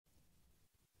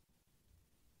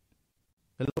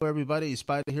Hello, everybody.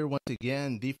 Spider here once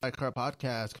again. The Fight Card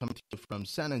Podcast coming to you from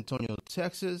San Antonio,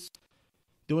 Texas.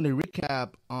 Doing a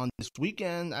recap on this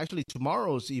weekend, actually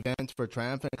tomorrow's event for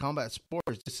Triumphant Combat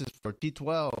Sports. This is for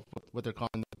T12, what they're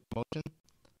calling the promotion,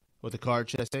 with the card,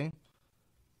 should I say.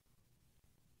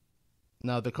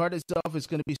 Now, the card itself is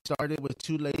going to be started with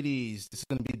two ladies. This is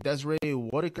going to be Desiree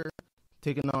Whitaker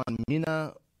taking on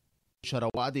Mina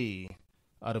Sharawadi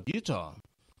out of Utah.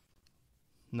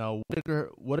 Now,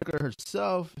 Whitaker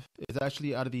herself is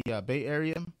actually out of the Bay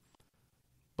Area.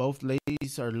 Both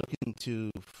ladies are looking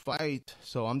to fight,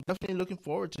 so I'm definitely looking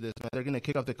forward to this, man. They're going to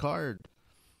kick off the card.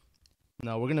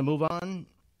 Now, we're going to move on.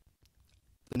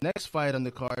 The next fight on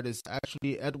the card is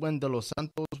actually Edwin de los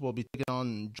Santos will be taking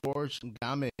on George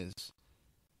Gamez.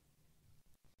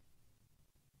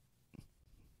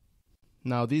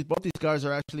 Now, both these guys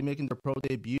are actually making their pro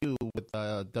debut with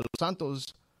de los Santos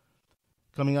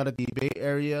coming out of the Bay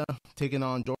Area, taking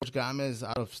on George Gamez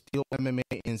out of Steel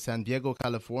MMA in San Diego,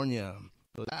 California.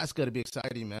 So that's going to be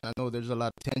exciting, man. I know there's a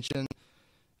lot of tension.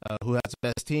 Who has the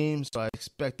best team? So I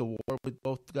expect a war with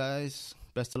both guys.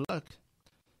 Best of luck.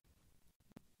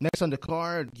 Next on the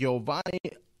card, Giovanni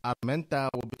Armenta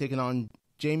will be taking on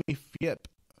Jamie Fiep.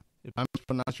 If I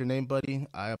mispronounce your name, buddy,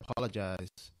 I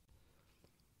apologize.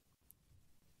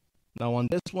 Now on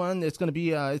this one, it's going to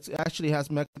be, it actually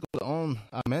has Mexico's own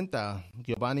Armenta.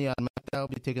 Giovanni Armenta will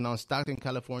be taking on Stockton,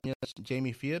 California's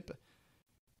Jamie Fiep.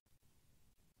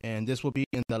 And this will be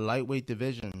in the lightweight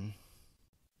division.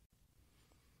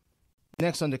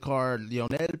 Next on the card,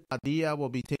 Leonel Padilla will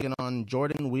be taking on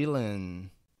Jordan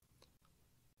Whelan.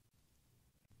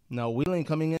 Now Whelan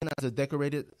coming in as a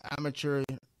decorated amateur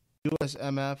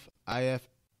USMF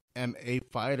IFMA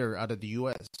fighter out of the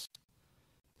U.S.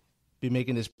 Be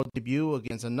making his pro debut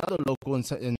against another local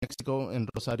in Mexico, in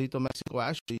Rosarito, Mexico,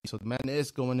 actually. So the man is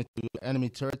going into enemy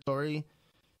territory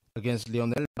against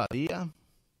Leonel Padilla.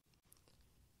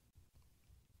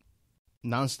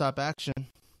 Non-stop action.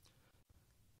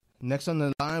 Next on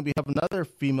the line, we have another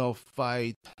female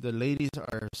fight. The ladies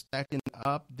are stacking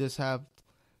up. This have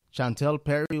Chantel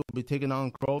Perry will be taking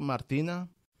on Crow Martina.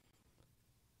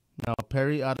 Now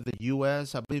Perry out of the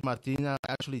U.S. I believe Martina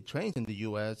actually trains in the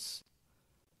U.S.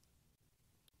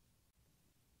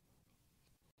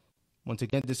 Once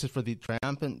again, this is for the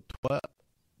Triumphant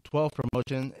 12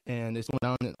 promotion, and it's going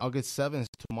down on August 7th,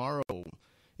 tomorrow.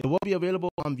 It will be available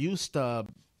on ViewStub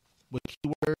with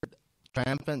keyword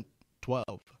Triumphant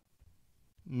 12.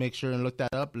 Make sure and look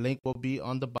that up. Link will be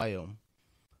on the bio.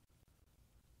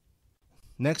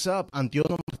 Next up,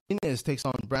 Antonio Martinez takes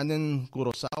on Brandon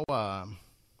Kurosawa.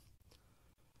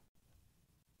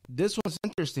 This one's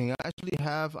interesting. I actually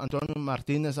have Antonio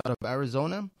Martinez out of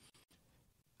Arizona.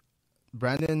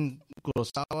 Brandon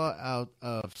Kurosawa out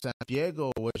of San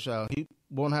Diego, which he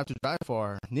won't have to drive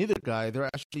far. Neither guy, they're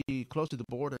actually close to the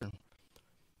border.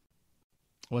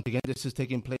 Once again, this is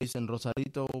taking place in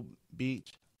Rosarito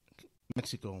Beach,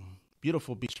 Mexico.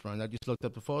 Beautiful beachfront. I just looked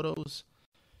up the photos.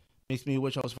 Makes me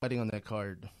wish I was fighting on that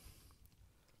card.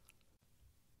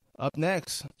 Up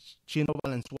next, Chino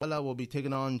Valenzuela will be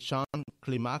taking on Sean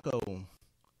Climaco.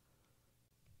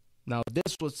 Now,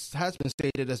 this has been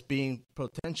stated as being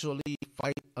potentially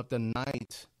fight of the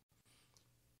night.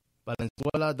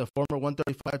 Valenzuela, the former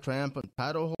 135 Triumphant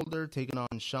title holder, taking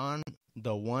on Sean,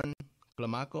 the one,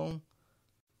 Climaco.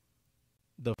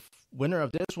 The winner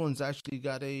of this one's actually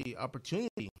got a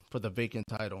opportunity for the vacant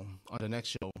title on the next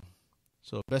show.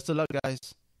 So, best of luck, guys.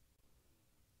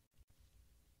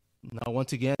 Now,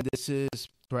 once again, this is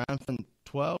Triumphant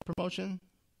 12 promotion.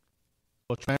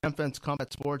 Or Triumphant's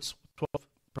Combat Sports 12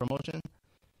 promotion.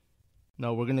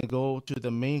 Now we're going to go to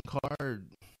the main card.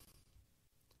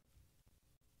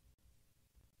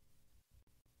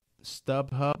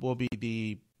 StubHub will be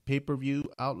the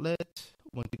pay-per-view outlet.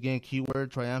 Once again,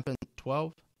 keyword Triumphant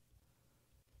 12.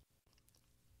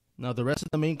 Now the rest of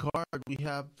the main card, we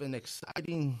have an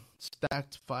exciting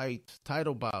stacked fight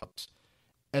title bout.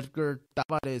 Edgar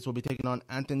Tavares will be taking on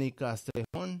Anthony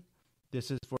Castrejon. This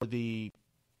is for the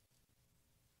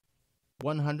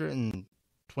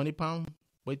 120-pound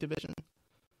weight division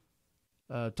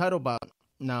title bout.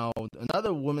 Now,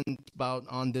 another women's bout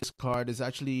on this card is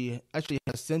actually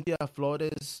has Cynthia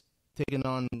Flores taking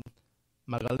on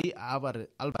Magali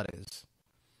Alvarez.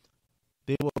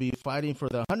 They will be fighting for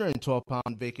the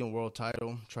 112-pound vacant world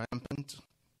title, Triumphant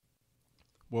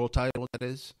world title, that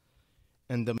is.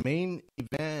 And the main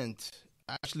event,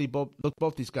 actually,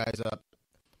 both these guys up.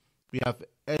 We have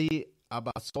Eddie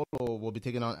Abasolo will be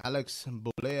taking on Alex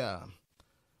Bulea.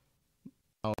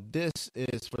 Now, this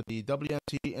is for the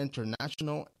WMC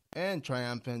International and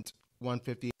Triumphant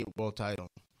 158 World title.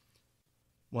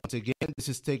 Once again, this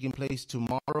is taking place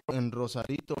tomorrow in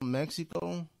Rosarito,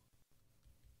 Mexico.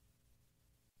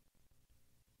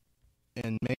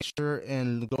 And make sure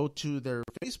and go to their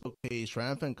Facebook page,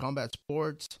 Triumphant Combat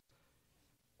Sports,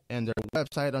 and their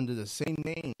website under the same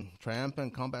name,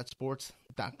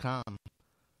 triumphantcombatsports.com,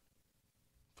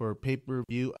 for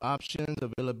pay-per-view options,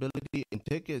 availability, and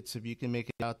tickets if you can make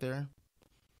it out there.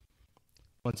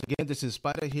 Once again, this is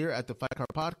Spider here at the Fight Card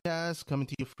Podcast, coming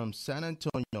to you from San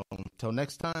Antonio. Until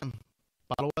next time,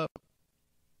 follow up.